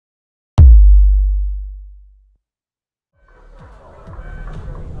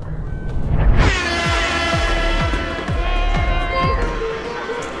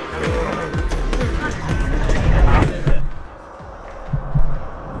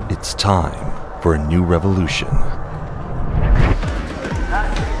It's time for a new revolution.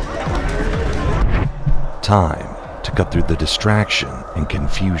 Time to cut through the distraction and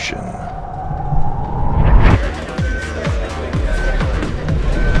confusion.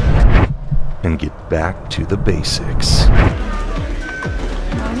 And get back to the basics.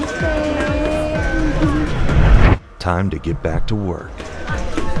 Time to get back to work.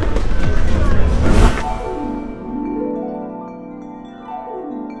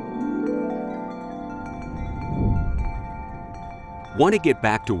 Want to get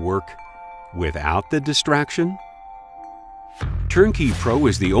back to work without the distraction? Turnkey Pro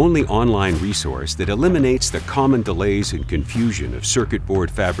is the only online resource that eliminates the common delays and confusion of circuit board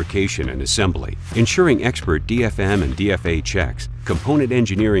fabrication and assembly, ensuring expert DFM and DFA checks, component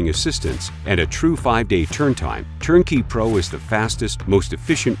engineering assistance, and a true 5-day turn time. Turnkey Pro is the fastest, most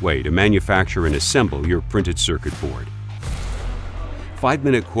efficient way to manufacture and assemble your printed circuit board.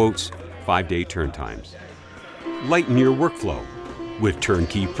 5-minute quotes, 5-day turn times. Lighten your workflow with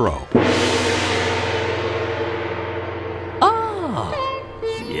Turnkey Pro.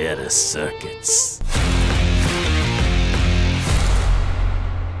 Theater circuits.